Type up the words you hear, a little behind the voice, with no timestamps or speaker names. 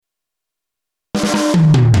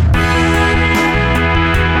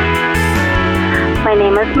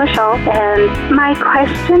name is Michelle, and my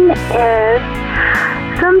question is,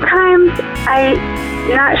 sometimes I'm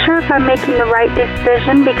not sure if I'm making the right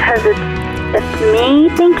decision because it's me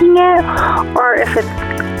thinking it, or if it's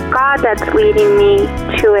God that's leading me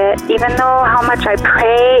to it. Even though how much I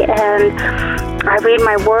pray and I read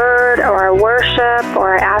my word, or I worship,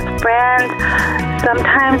 or I ask friends,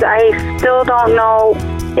 sometimes I still don't know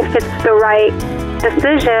if it's the right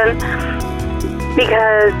decision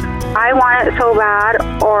because I want it so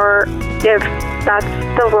bad, or if that's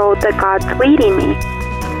the road that God's leading me.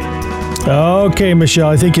 Okay, Michelle,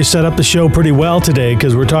 I think you set up the show pretty well today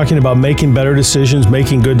because we're talking about making better decisions,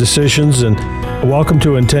 making good decisions, and welcome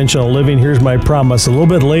to Intentional Living. Here's my promise. A little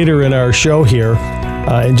bit later in our show here,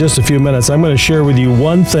 in just a few minutes, I'm going to share with you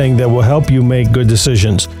one thing that will help you make good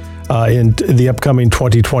decisions in the upcoming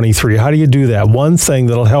 2023. How do you do that? One thing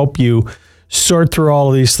that'll help you sort through all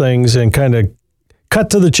of these things and kind of cut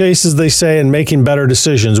to the chase, as they say, and making better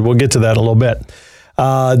decisions. We'll get to that in a little bit.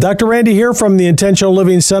 Dr. Randy here from the Intentional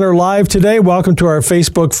Living Center live today. Welcome to our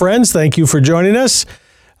Facebook friends. Thank you for joining us.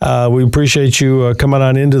 We appreciate you coming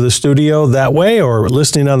on into the studio that way, or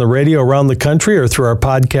listening on the radio around the country, or through our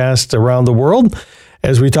podcast around the world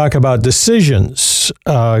as we talk about decisions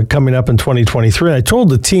coming up in 2023. I told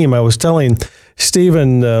the team, I was telling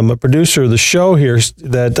Stephen, a producer of the show here,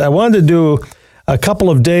 that I wanted to do a couple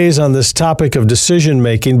of days on this topic of decision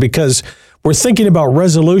making because we're thinking about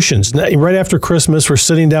resolutions. Right after Christmas, we're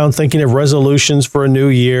sitting down thinking of resolutions for a new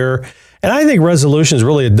year. And I think resolution is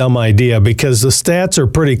really a dumb idea because the stats are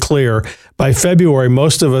pretty clear. By February,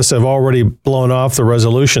 most of us have already blown off the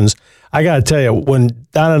resolutions. I got to tell you, when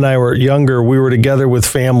Don and I were younger, we were together with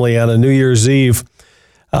family on a New Year's Eve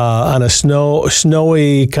on a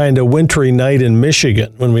snowy kind of wintry night in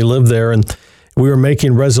Michigan when we lived there. And we were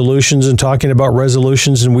making resolutions and talking about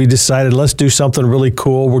resolutions, and we decided, let's do something really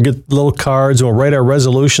cool. We'll get little cards and we'll write our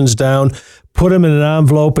resolutions down, put them in an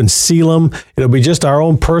envelope and seal them. It'll be just our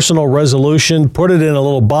own personal resolution, put it in a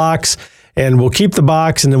little box, and we'll keep the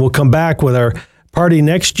box, and then we'll come back with our party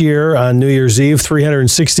next year on New Year's Eve,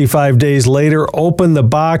 365 days later, open the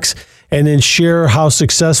box, and then share how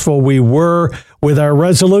successful we were with our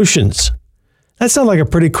resolutions. That sounded like a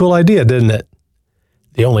pretty cool idea, didn't it?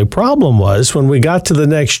 The only problem was when we got to the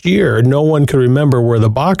next year, no one could remember where the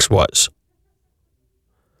box was.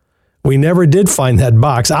 We never did find that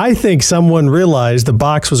box. I think someone realized the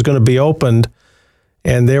box was going to be opened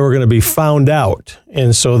and they were going to be found out.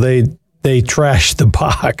 And so they trashed the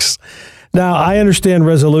box. Now, I understand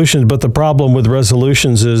resolutions, but the problem with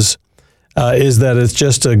resolutions is that it's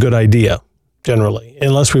just a good idea, generally,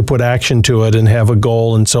 unless we put action to it and have a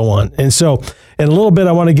goal and so on. And so in a little bit,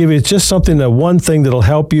 I want to give you just one thing that'll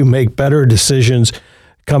help you make better decisions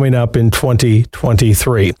coming up in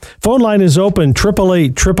 2023. Phone line is open,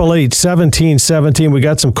 888-888-1717. We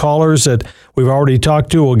got some callers that we've already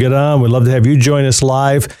talked to. We'll get on. We'd love to have you join us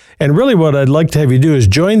live. And really what I'd like to have you do is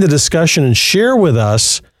join the discussion and share with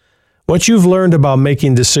us what you've learned about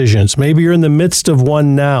making decisions. Maybe you're in the midst of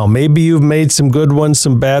one now. Maybe you've made some good ones,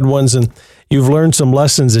 some bad ones, and you've learned some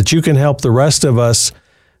lessons that you can help the rest of us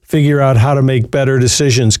figure out how to make better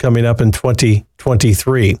decisions coming up in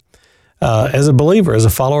 2023. As a believer, as a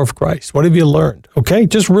follower of Christ, what have you learned? Okay,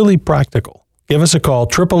 just really practical. Give us a call,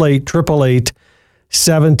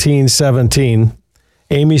 888-888-1717.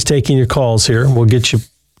 Amy's taking your calls here. We'll get you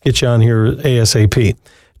on here ASAP.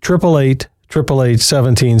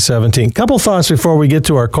 888-888-1717. Couple thoughts before we get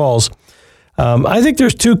to our calls. I think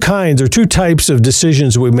there's two types of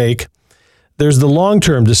decisions we make. There's the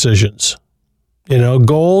long-term decisions,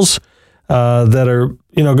 goals that are,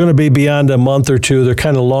 going to be beyond a month or two. They're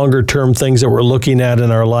kind of longer-term things that we're looking at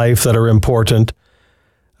in our life that are important,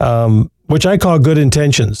 which I call good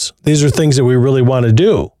intentions. These are things that we really want to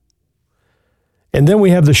do. And then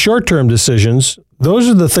we have the short-term decisions. Those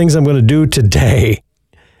are the things I'm going to do today.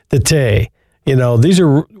 These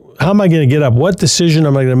are, how am I going to get up? What decision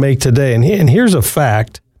am I going to make today? And here's a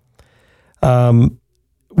fact.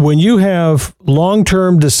 When you have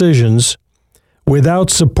long-term decisions without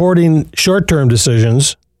supporting short-term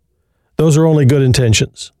decisions, those are only good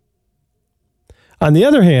intentions. On the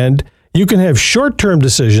other hand, you can have short-term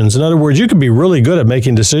decisions. In other words, you can be really good at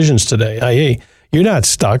making decisions today. Hey, you're not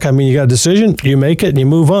stuck. You got a decision, you make it, and you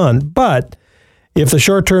move on. But if the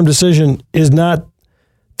short-term decision is not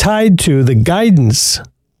tied to the guidance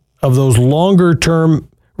of those longer-term,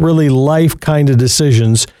 really life kind of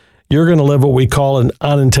decisions, you're going to live what we call an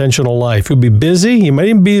unintentional life. You'll be busy. You might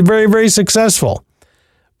even be very, very successful.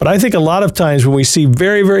 But I think a lot of times when we see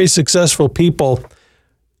very, very successful people,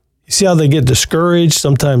 you see how they get discouraged,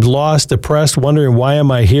 sometimes lost, depressed, wondering, why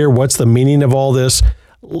am I here? What's the meaning of all this?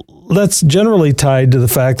 that's generally tied to the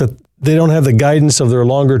fact that they don't have the guidance of their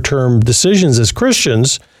longer-term decisions as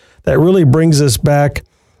Christians. That really brings us back,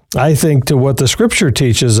 I think, to what the Scripture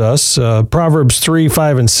teaches us. Proverbs 3,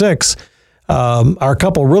 5, and 6 are a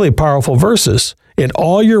couple really powerful verses. In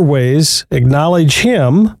all your ways, acknowledge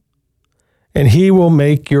Him, and He will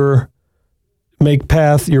make your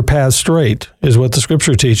path straight, is what the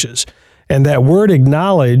Scripture teaches. And that word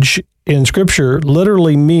acknowledge in Scripture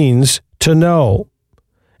literally means to know.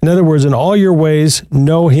 In other words, in all your ways,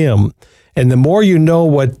 know Him. And the more you know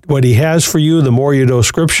what He has for you, the more you know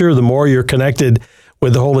Scripture, the more you're connected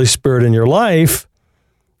with the Holy Spirit in your life,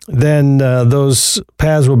 then those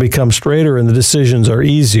paths will become straighter and the decisions are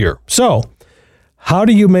easier. So, how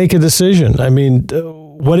do you make a decision? I mean,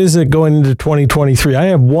 what is it going into 2023? I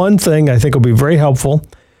have one thing I think will be very helpful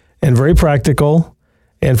and very practical.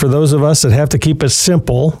 And for those of us that have to keep it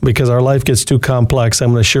simple because our life gets too complex,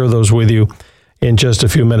 I'm going to share those with you in just a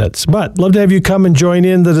few minutes. But love to have you come and join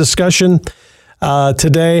in the discussion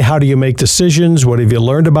today. How do you make decisions? What have you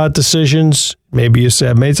learned about decisions? Maybe you say,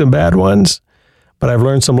 I've made some bad ones, but I've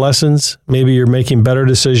learned some lessons. Maybe you're making better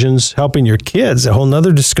decisions, helping your kids, a whole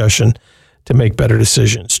nother discussion to make better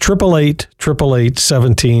decisions.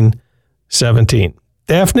 888-888-1717.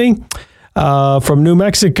 Daphne from New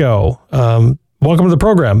Mexico, welcome to the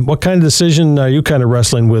program. What kind of decision are you kind of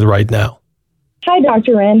wrestling with right now? Hi,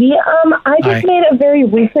 Dr. Randy. I just made a very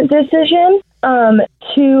recent decision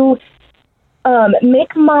to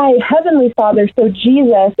make my Heavenly Father, so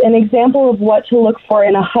Jesus, an example of what to look for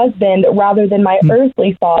in a husband rather than my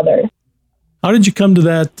earthly father. How did you come to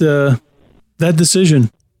that decision?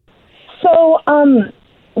 So I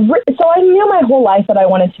knew my whole life that I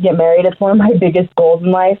wanted to get married. It's one of my biggest goals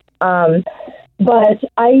in life. But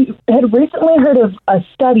I had recently heard of a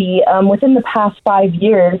study within the past 5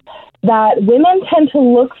 years that women tend to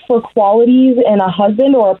look for qualities in a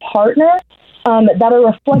husband or a partner that are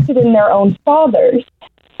reflected in their own fathers.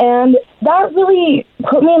 And that really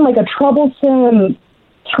put me in like a troublesome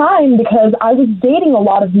time because I was dating a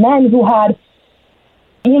lot of men who had,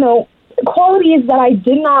 qualities that I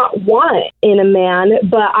did not want in a man,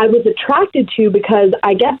 but I was attracted to because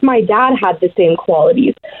I guess my dad had the same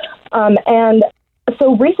qualities. And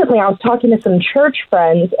so recently I was talking to some church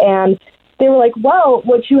friends and they were like, well,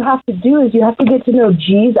 what you have to do is you have to get to know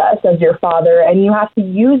Jesus as your father, and you have to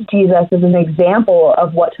use Jesus as an example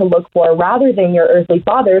of what to look for rather than your earthly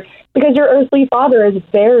father, because your earthly father is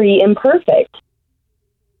very imperfect.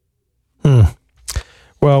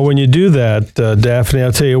 Well, when you do that, Daphne,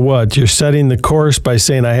 I'll tell you what, you're setting the course by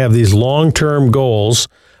saying, I have these long-term goals.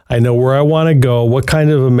 I know where I want to go, what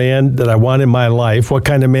kind of a man that I want in my life, what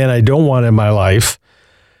kind of man I don't want in my life.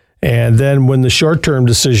 And then when the short-term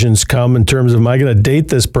decisions come in terms of, am I going to date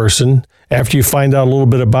this person, after you find out a little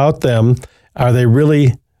bit about them, are they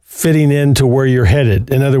really fitting into where you're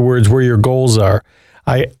headed? In other words, where your goals are.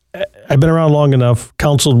 I've been around long enough,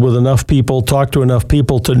 counseled with enough people, talked to enough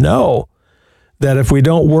people to know that if we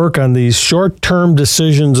don't work on these short-term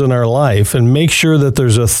decisions in our life and make sure that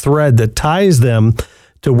there's a thread that ties them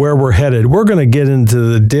to where we're headed, we're going to get into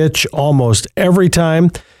the ditch almost every time.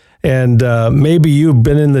 And maybe you've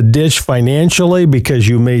been in the ditch financially because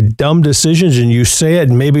you made dumb decisions, and you say it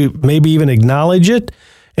and maybe even acknowledge it.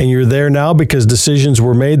 And you're there now because decisions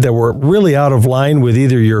were made that were really out of line with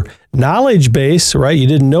either your knowledge base, right? You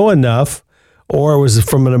didn't know enough, or it was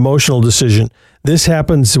from an emotional decision. This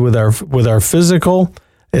happens with our physical.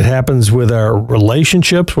 It happens with our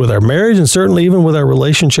relationships, with our marriage, and certainly even with our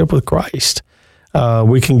relationship with Christ.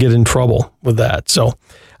 We can get in trouble with that. So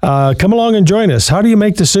come along and join us. How do you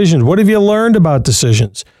make decisions? What have you learned about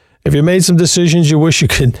decisions? If you made some decisions you wish you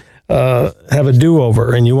could have a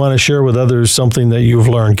do-over and you want to share with others something that you've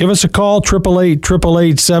learned, give us a call.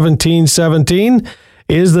 888-888-1717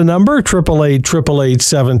 is the number.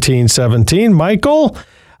 888-888-1717. Michael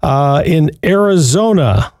in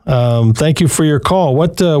Arizona, thank you for your call.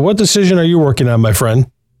 What decision are you working on, my friend?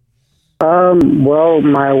 Well,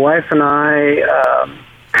 my wife and I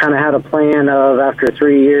kind of had a plan of, after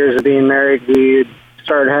 3 years of being married, we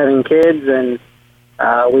started having kids, and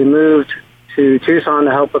we moved to Tucson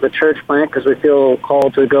to help with a church plant because we feel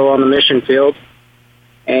called to go on the mission field.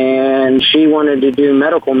 And she wanted to do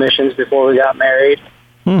medical missions before we got married.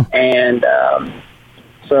 And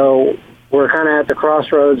so we're kind of at the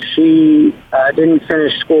crossroads. She didn't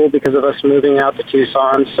finish school because of us moving out to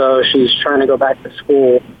Tucson, so she's trying to go back to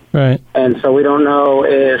school. Right. And so we don't know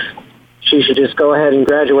if she should just go ahead and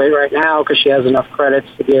graduate right now because she has enough credits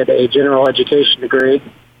to get a general education degree,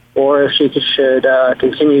 or if she should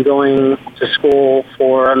continue going to school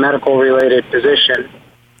for a medical-related position.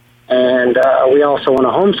 And we also want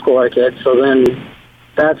to homeschool our kids, so then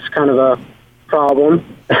that's kind of a problem.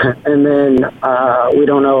 And then we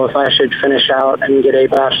don't know if I should finish out and get a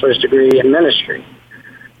bachelor's degree in ministry.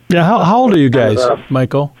 Yeah, how old are you guys,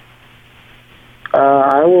 Michael?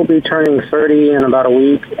 I will be turning 30 in about a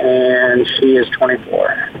week, and she is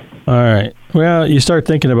 24. All right. Well, you start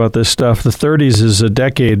thinking about this stuff. The 30s is a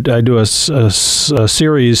decade. I do a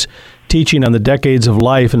series teaching on the decades of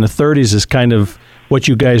life, and the 30s is kind of what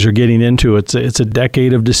you guys are getting into. It's a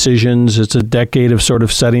decade of decisions. It's a decade of sort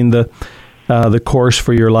of setting the course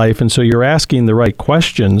for your life, and so you're asking the right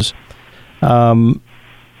questions.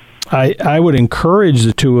 I would encourage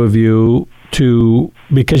the two of you to,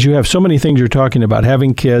 because you have so many things you're talking about,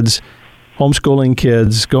 having kids, homeschooling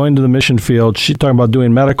kids, going to the mission field. She's talking about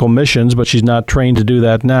doing medical missions, but she's not trained to do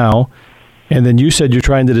that now. And then you said you're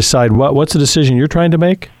trying to decide what's the decision you're trying to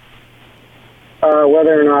make?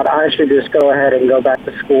 Whether or not I should just go ahead and go back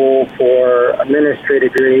to school for a ministry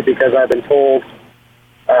degree, because I've been told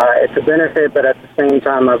it's a benefit, but at the same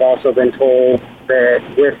time I've also been told that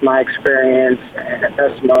with my experience and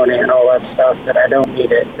testimony and all that stuff that I don't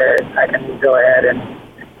need it, that I can go ahead and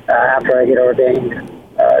after I get ordained,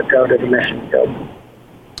 go to the mission field.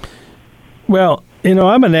 Well,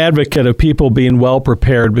 I'm an advocate of people being well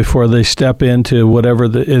prepared before they step into whatever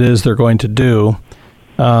it is they're going to do.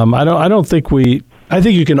 I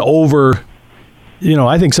think you can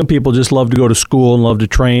I think some people just love to go to school and love to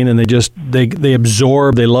train, and they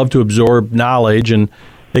love to absorb knowledge, and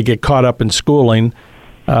they get caught up in schooling.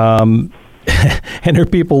 And there are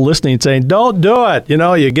people listening saying, don't do it.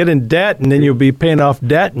 You get in debt, and then you'll be paying off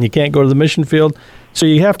debt, and you can't go to the mission field. So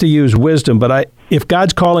you have to use wisdom. But if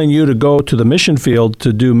God's calling you to go to the mission field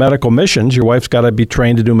to do medical missions, your wife's got to be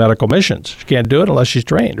trained to do medical missions. She can't do it unless she's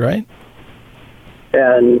trained, right?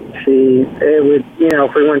 And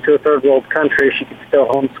if we went to a third world country, she could still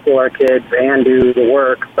homeschool our kids and do the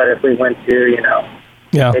work. But if we went to,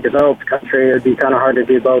 a developed country, it would be kind of hard to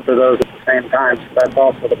do both of those at the same time. So that's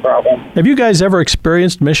also the problem. Have you guys ever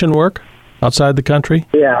experienced mission work outside the country?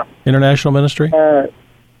 Yeah. International ministry?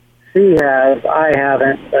 She has. I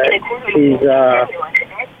haven't. But she's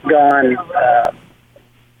gone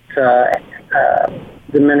to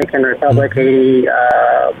Dominican Republic, Haiti,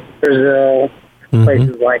 Brazil,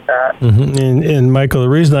 places like that. Mm-hmm. And Michael, the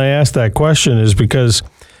reason I asked that question is because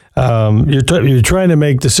you're trying to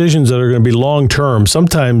make decisions that are going to be long term.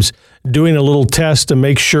 Sometimes doing a little test to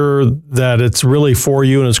make sure that it's really for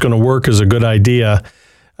you and it's going to work is a good idea.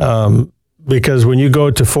 Because when you go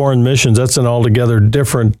to foreign missions, that's an altogether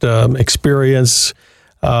different experience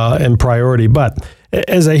and priority. But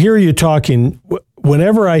as I hear you talking,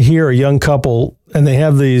 whenever I hear a young couple and they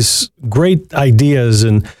have these great ideas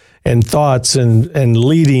and thoughts and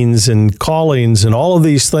leadings and callings and all of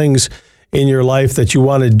these things in your life that you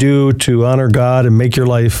want to do to honor God and make your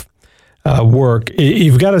life work,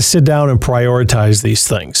 you've got to sit down and prioritize these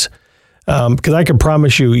things. Because I can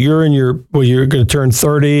promise you, you're going to turn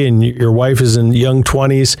 30 and your wife is in young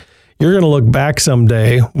 20s. You're going to look back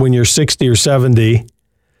someday when you're 60 or 70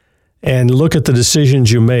 and look at the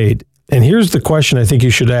decisions you made. And here's the question I think you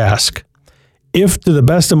should ask. If, to the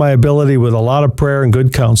best of my ability, with a lot of prayer and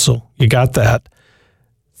good counsel, you got that,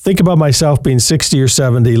 think about myself being 60 or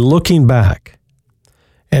 70, looking back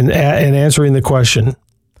and answering the question,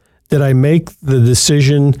 did I make the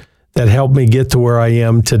decision that helped me get to where I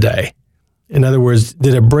am today? In other words,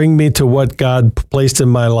 did it bring me to what God placed in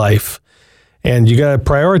my life? And you got to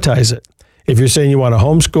prioritize it. If you're saying you want to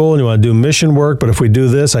homeschool and you want to do mission work, but if we do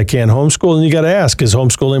this, I can't homeschool, then you got to ask, is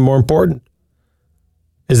homeschooling more important?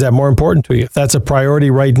 Is that more important to you? If that's a priority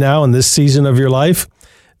right now in this season of your life,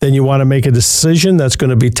 then you want to make a decision that's going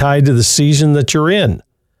to be tied to the season that you're in.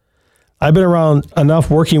 I've been around enough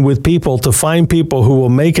working with people to find people who will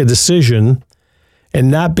make a decision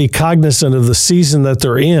and not be cognizant of the season that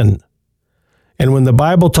they're in. And when the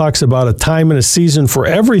Bible talks about a time and a season for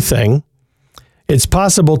everything, it's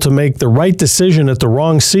possible to make the right decision at the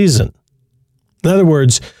wrong season. In other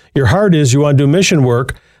words, your heart is you want to do mission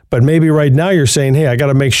work, but maybe right now you're saying, hey, I got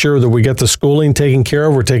to make sure that we get the schooling taken care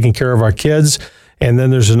of, we're taking care of our kids, and then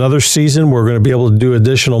there's another season we're going to be able to do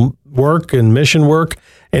additional work and mission work.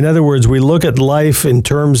 In other words, we look at life in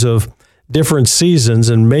terms of different seasons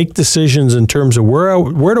and make decisions in terms of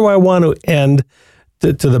where do I want to end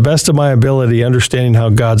to the best of my ability, understanding how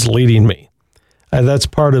God's leading me. And that's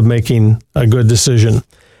part of making a good decision.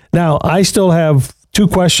 Now, I still have two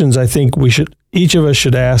questions I think each of us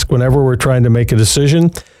should ask whenever we're trying to make a decision.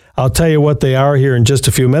 I'll tell you what they are here in just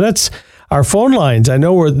a few minutes. Our phone lines, I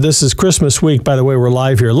know this is Christmas week, by the way, we're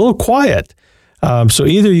live here, a little quiet. So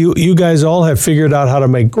either you guys all have figured out how to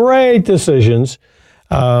make great decisions,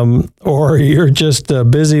 or you're just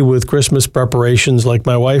busy with Christmas preparations like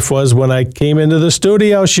my wife was. When I came into the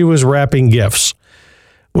studio, she was wrapping gifts,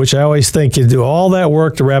 which I always think you do all that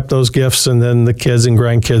work to wrap those gifts, and then the kids and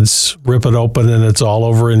grandkids rip it open, and it's all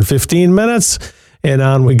over in 15 minutes, and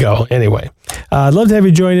on we go. Anyway, I'd love to have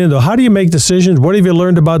you join in, though. How do you make decisions? What have you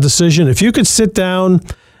learned about decision? If you could sit down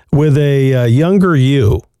with a younger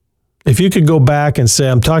you, if you could go back and say,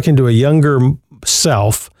 I'm talking to a younger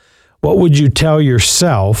self, what would you tell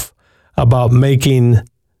yourself about making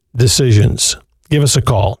decisions? Give us a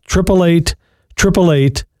call.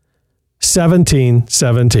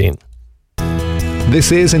 888-888-1717.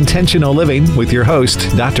 This is Intentional Living with your host,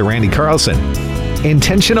 Dr. Randy Carlson.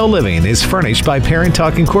 Intentional Living is furnished by Parent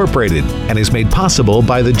Talk Incorporated and is made possible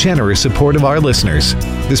by the generous support of our listeners.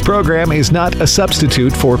 This program is not a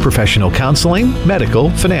substitute for professional counseling,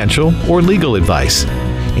 medical, financial, or legal advice.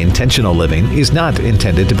 Intentional Living is not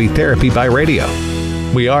intended to be therapy by radio.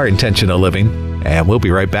 We are Intentional Living, and we'll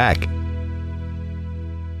be right back.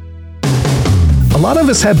 A lot of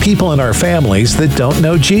us have people in our families that don't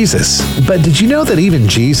know Jesus. But did you know that even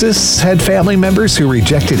Jesus had family members who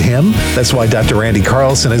rejected him? That's why Dr. Randy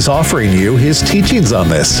Carlson is offering you his teachings on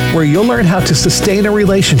this, where you'll learn how to sustain a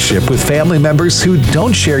relationship with family members who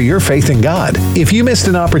don't share your faith in God. If you missed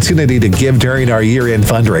an opportunity to give during our year-end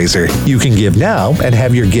fundraiser, you can give now and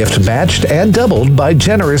have your gift matched and doubled by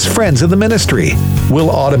generous friends of the ministry.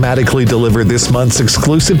 We'll automatically deliver this month's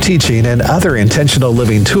exclusive teaching and other intentional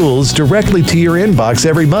living tools directly to your inbox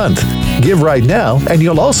every month. Give right now, and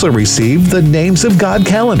you'll also receive the Names of God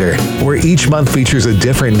calendar, where each month features a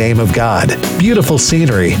different name of God, beautiful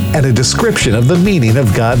scenery, and a description of the meaning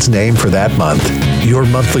of God's name for that month. Your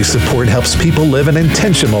monthly support helps people live an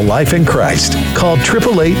intentional life in Christ. Call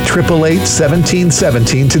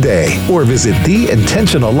 888-888-1717 today, or visit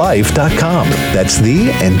theintentionallife.com. That's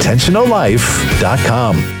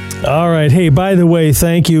theintentionallife.com. All right. Hey, by the way,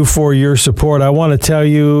 thank you for your support. I want to tell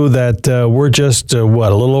you that we're just, a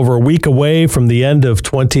little over a week away from the end of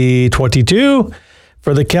 2022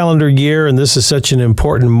 for the calendar year, and this is such an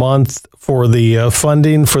important month for the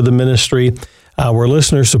funding for the ministry. We're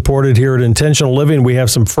listener-supported here at Intentional Living. We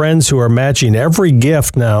have some friends who are matching every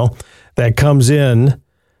gift now that comes in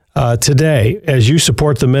today. As you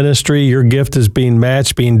support the ministry, your gift is being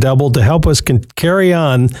matched, being doubled to help us carry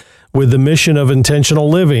on with the mission of intentional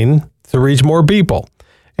living to reach more people.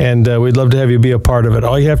 And we'd love to have you be a part of it.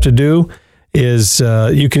 All you have to do is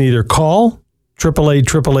you can either call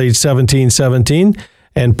 888-888-1717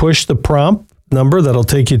 and push the prompt number that'll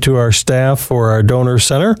take you to our staff or our donor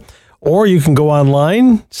center, or you can go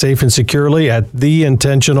online, safe and securely, at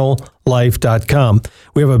theintentionallife.com.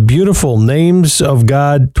 We have a beautiful Names of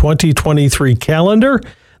God 2023 calendar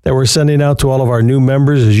that we're sending out to all of our new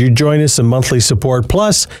members as you join us in monthly support.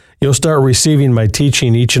 Plus, you'll start receiving my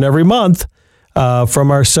teaching each and every month from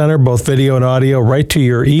our center, both video and audio, right to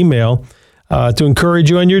your email to encourage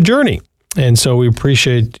you on your journey. And so we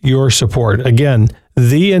appreciate your support. Again,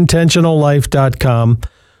 theintentionallife.com,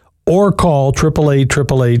 or call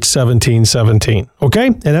 888-888-1717. Okay?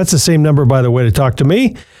 And that's the same number, by the way, to talk to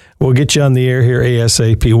me. We'll get you on the air here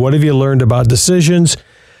ASAP. What have you learned about decisions?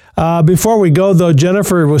 Before we go, though,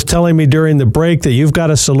 Jennifer was telling me during the break that you've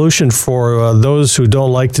got a solution for those who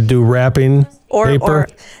don't like to do wrapping paper. Or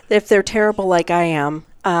if they're terrible like I am.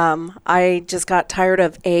 I just got tired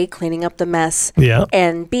of A, cleaning up the mess,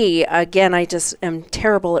 and B, again, I just am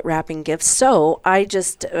terrible at wrapping gifts. So I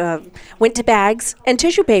just went to bags and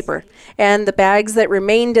tissue paper. And the bags that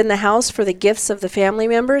remained in the house for the gifts of the family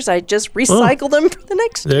members, I just recycle them for the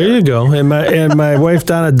next year. There you go. And my wife,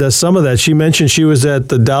 Donna, does some of that. She mentioned she was at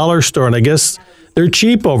the dollar store, and I guess they're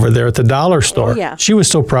cheap over there at the dollar store. Oh, yeah. She was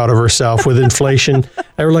so proud of herself with inflation.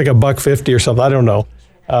 They were like $1.50 or something. I don't know.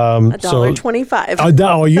 $1.25.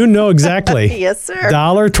 Oh, you know exactly. Yes, sir.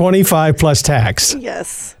 $1.25 plus tax.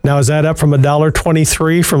 Yes. Now, is that up from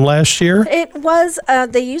 $1.23 from last year? It was.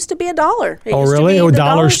 They used to be $1. Oh, really? Oh,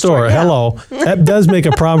 dollar store. Yeah. Hello. That does make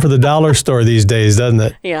a problem for the dollar store these days, doesn't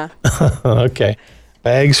it? Yeah. Okay.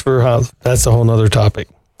 Bags for that's a whole nother topic.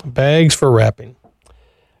 Bags for wrapping.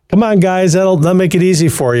 Come on, guys. That'll make it easy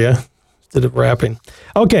for you instead of wrapping.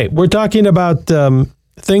 Okay, we're talking about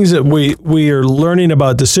things that we are learning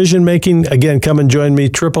about decision making. Again, come and join me,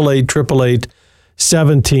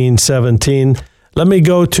 888-888-1717. Let me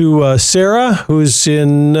go to Sarah, who's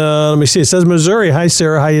in, let me see, it says Missouri. Hi,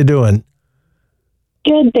 Sarah. How you doing?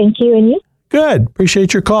 Good, thank you. And you? Good.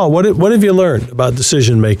 Appreciate your call. What have you learned about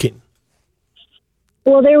decision making?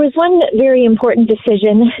 Well, there was one very important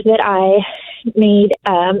decision that I made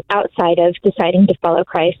outside of deciding to follow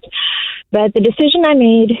Christ. But the decision I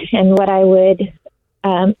made and what I would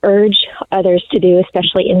urge others to do,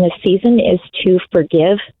 especially in this season, is to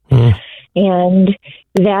forgive. And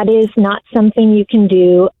that is not something you can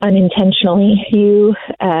do unintentionally. You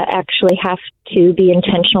actually have to be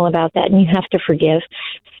intentional about that, and you have to forgive.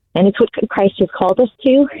 And it's what Christ has called us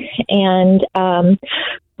to. And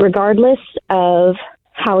regardless of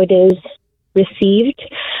how it is received,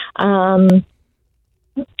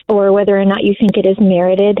 or whether or not you think it is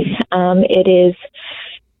merited, it is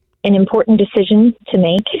an important decision to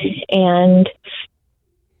make. And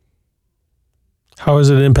how has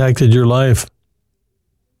it impacted your life?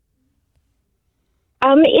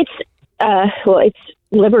 It's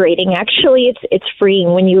liberating. Actually, it's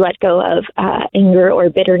freeing when you let go of anger or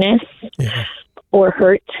bitterness or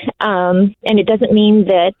hurt. And it doesn't mean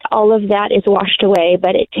that all of that is washed away,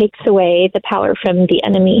 but it takes away the power from the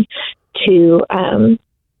enemy to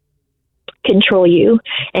control you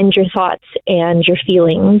and your thoughts and your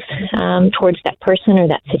feelings towards that person or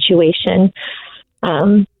that situation.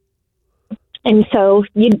 And so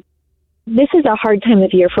this is a hard time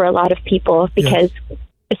of year for a lot of people because,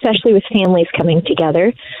 especially with families coming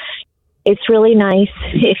together, it's really nice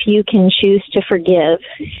if you can choose to forgive.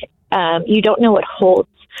 You don't know what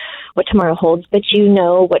tomorrow holds, but you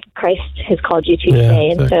know what Christ has called you to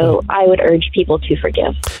today. And so I would urge people to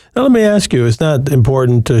forgive. Now, let me ask you, it's not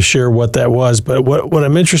important to share what that was, but what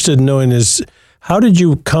I'm interested in knowing is, how did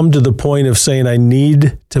you come to the point of saying, I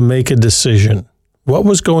need to make a decision? What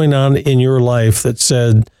was going on in your life that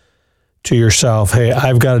said to yourself, hey,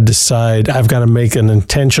 I've got to decide, I've got to make an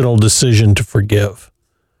intentional decision to forgive?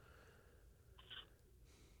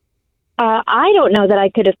 I don't know that I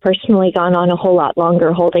could have personally gone on a whole lot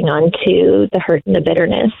longer holding on to the hurt and the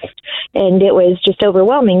bitterness. And it was just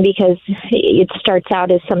overwhelming because it starts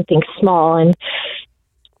out as something small. And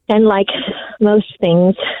like most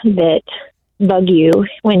things that bug you,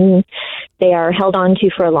 when they are held on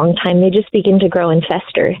to for a long time, they just begin to grow and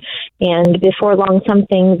fester. And before long,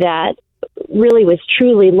 something that really was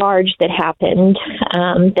truly large that happened,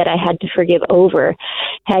 that I had to forgive over,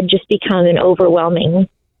 had just become an overwhelming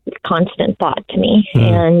constant thought to me.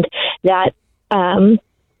 And that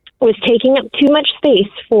was taking up too much space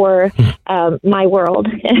for my world.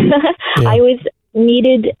 I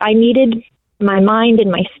needed my mind and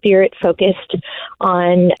my spirit focused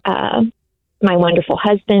on my wonderful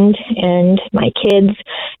husband and my kids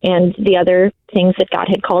and the other things that God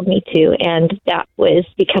had called me to. And that was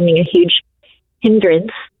becoming a huge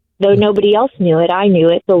hindrance. Though nobody else knew it, I knew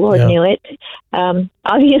it. The Lord knew it.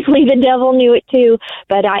 Obviously, the devil knew it too,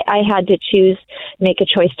 but I had to make a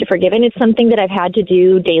choice to forgive. And it's something that I've had to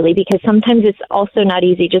do daily, because sometimes it's also not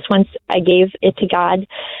easy. Just once I gave it to God,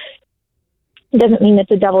 it doesn't mean that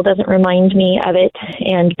the devil doesn't remind me of it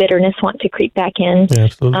and bitterness want to creep back in. Yeah,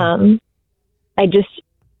 absolutely.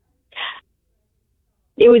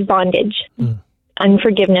 It was bondage.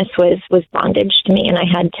 Unforgiveness was bondage to me, and I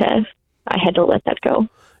had to let that go.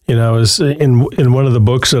 You know, was in one of the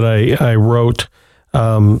books that I wrote,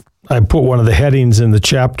 I put one of the headings in the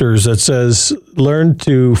chapters that says, learn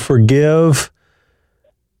to forgive,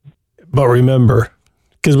 but remember.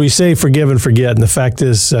 Because we say forgive and forget, and the fact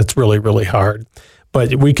is that's really, really hard.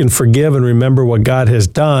 But we can forgive and remember what God has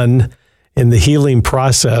done in the healing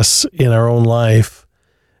process in our own life.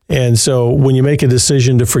 And so when you make a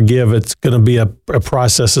decision to forgive, it's going to be a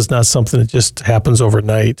process. It's not something that just happens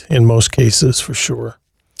overnight in most cases, for sure.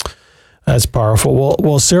 That's powerful.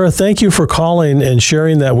 Well, Sarah, thank you for calling and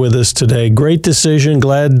sharing that with us today. Great decision.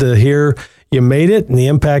 Glad to hear you made it and the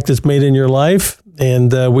impact it's made in your life.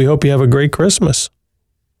 And we hope you have a great Christmas.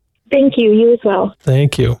 Thank you. You as well.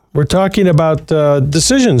 Thank you. We're talking about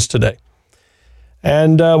decisions today.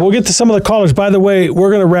 And we'll get to some of the callers. By the way,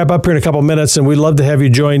 we're going to wrap up here in a couple of minutes, and we'd love to have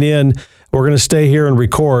you join in. We're going to stay here and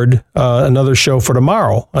record another show for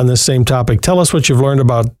tomorrow on this same topic. Tell us what you've learned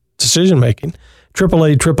about decision-making.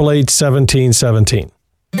 888-888-1717.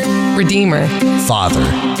 Redeemer. Father.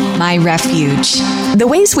 My refuge. The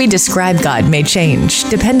ways we describe God may change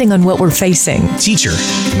depending on what we're facing. Teacher.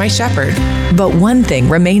 My shepherd. But one thing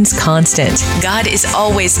remains constant. God is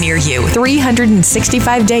always near you,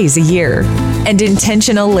 365 days a year. And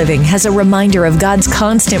Intentional Living has a reminder of God's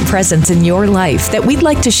constant presence in your life that we'd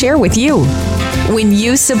like to share with you. When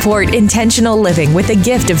you support Intentional Living with a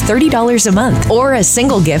gift of $30 a month or a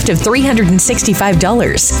single gift of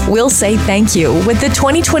 $365, we'll say thank you with the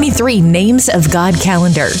 2023 3 Names of God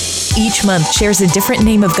calendar. Each month shares a different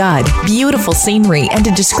name of God, beautiful scenery, and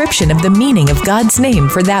a description of the meaning of God's name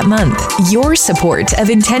for that month. Your support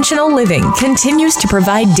of Intentional Living continues to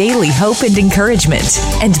provide daily hope and encouragement.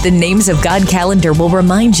 And the Names of God calendar will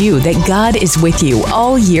remind you that God is with you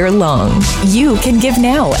all year long. You can give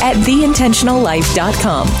now at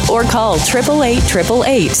theintentionallife.com or call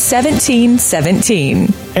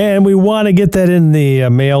 888-888-1717. And we want to get that in the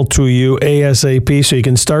mail to you ASAP so you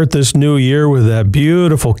can start this new year with that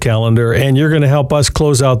beautiful calendar. And you're going to help us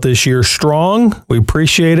close out this year strong. We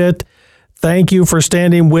appreciate it. Thank you for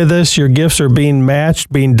standing with us. Your gifts are being matched,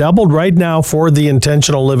 being doubled right now for the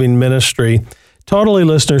Intentional Living Ministry. Totally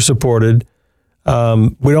listener supported.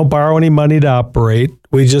 We don't borrow any money to operate.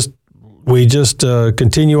 We just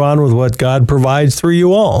continue on with what God provides through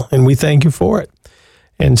you all, and we thank you for it.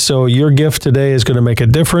 And so your gift today is going to make a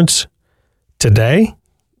difference today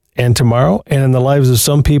and tomorrow and in the lives of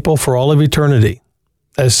some people for all of eternity,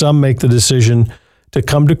 as some make the decision to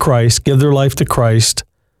come to Christ, give their life to Christ.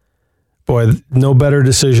 Boy, no better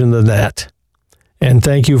decision than that. And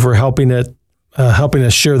thank you for helping us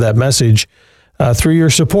share that message through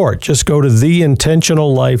your support. Just go to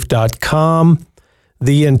theintentionallife.com,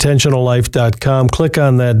 theintentionallife.com. Click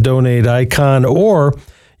on that donate icon, or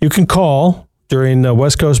you can call during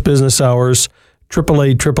West Coast business hours,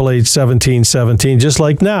 888-888-1717, just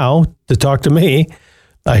like now, to talk to me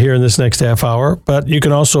here in this next half hour. But you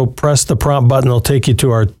can also press the prompt button. It'll take you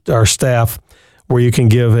to our staff where you can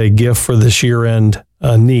give a gift for this year-end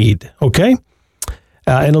need, okay?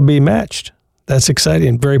 And it'll be matched. That's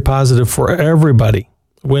exciting. Very positive for everybody.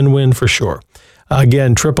 Win-win for sure.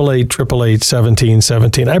 Again,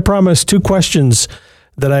 888-888-1717. I promised 2 questions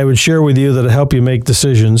that I would share with you that will help you make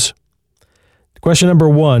decisions. Question number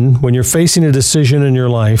 1, when you're facing a decision in your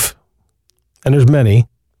life, and there's many,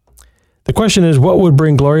 the question is, what would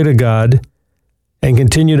bring glory to God and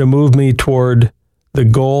continue to move me toward the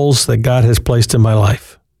goals that God has placed in my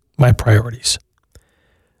life, my priorities?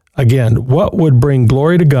 Again, what would bring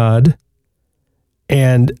glory to God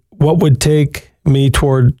and what would take me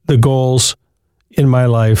toward the goals in my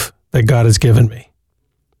life that God has given me?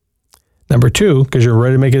 Number 2, because you're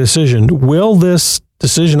ready to make a decision, will this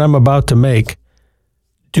decision I'm about to make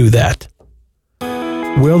do that?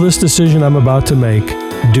 Will this decision I'm about to make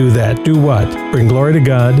do that? Do what? Bring glory to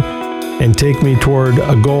God and take me toward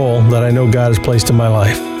a goal that I know God has placed in my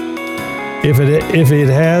life. If it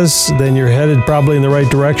has, then you're headed probably in the right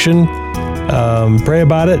direction. Pray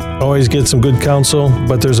about it. Always get some good counsel.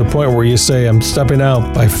 But there's a point where you say, I'm stepping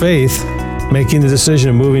out by faith, making the decision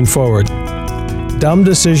and moving forward. Dumb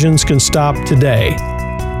decisions can stop today,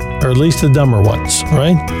 or at least the dumber ones,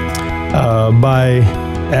 right? By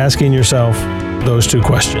asking yourself those 2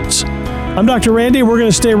 questions. I'm Dr. Randy. We're going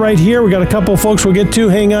to stay right here. We got a couple of folks we'll get to.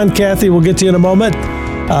 Hang on, Kathy. We'll get to you in a moment.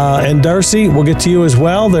 And Darcy, we'll get to you as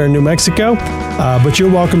well. They're in New Mexico. But you're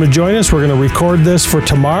welcome to join us. We're going to record this for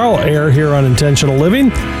tomorrow, air here on Intentional Living.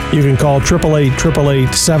 You can call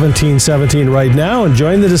 888-888-1717 right now and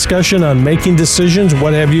join the discussion on making decisions.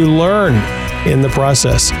 What have you learned in the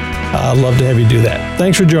process? I'd love to have you do that.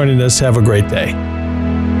 Thanks for joining us. Have a great day.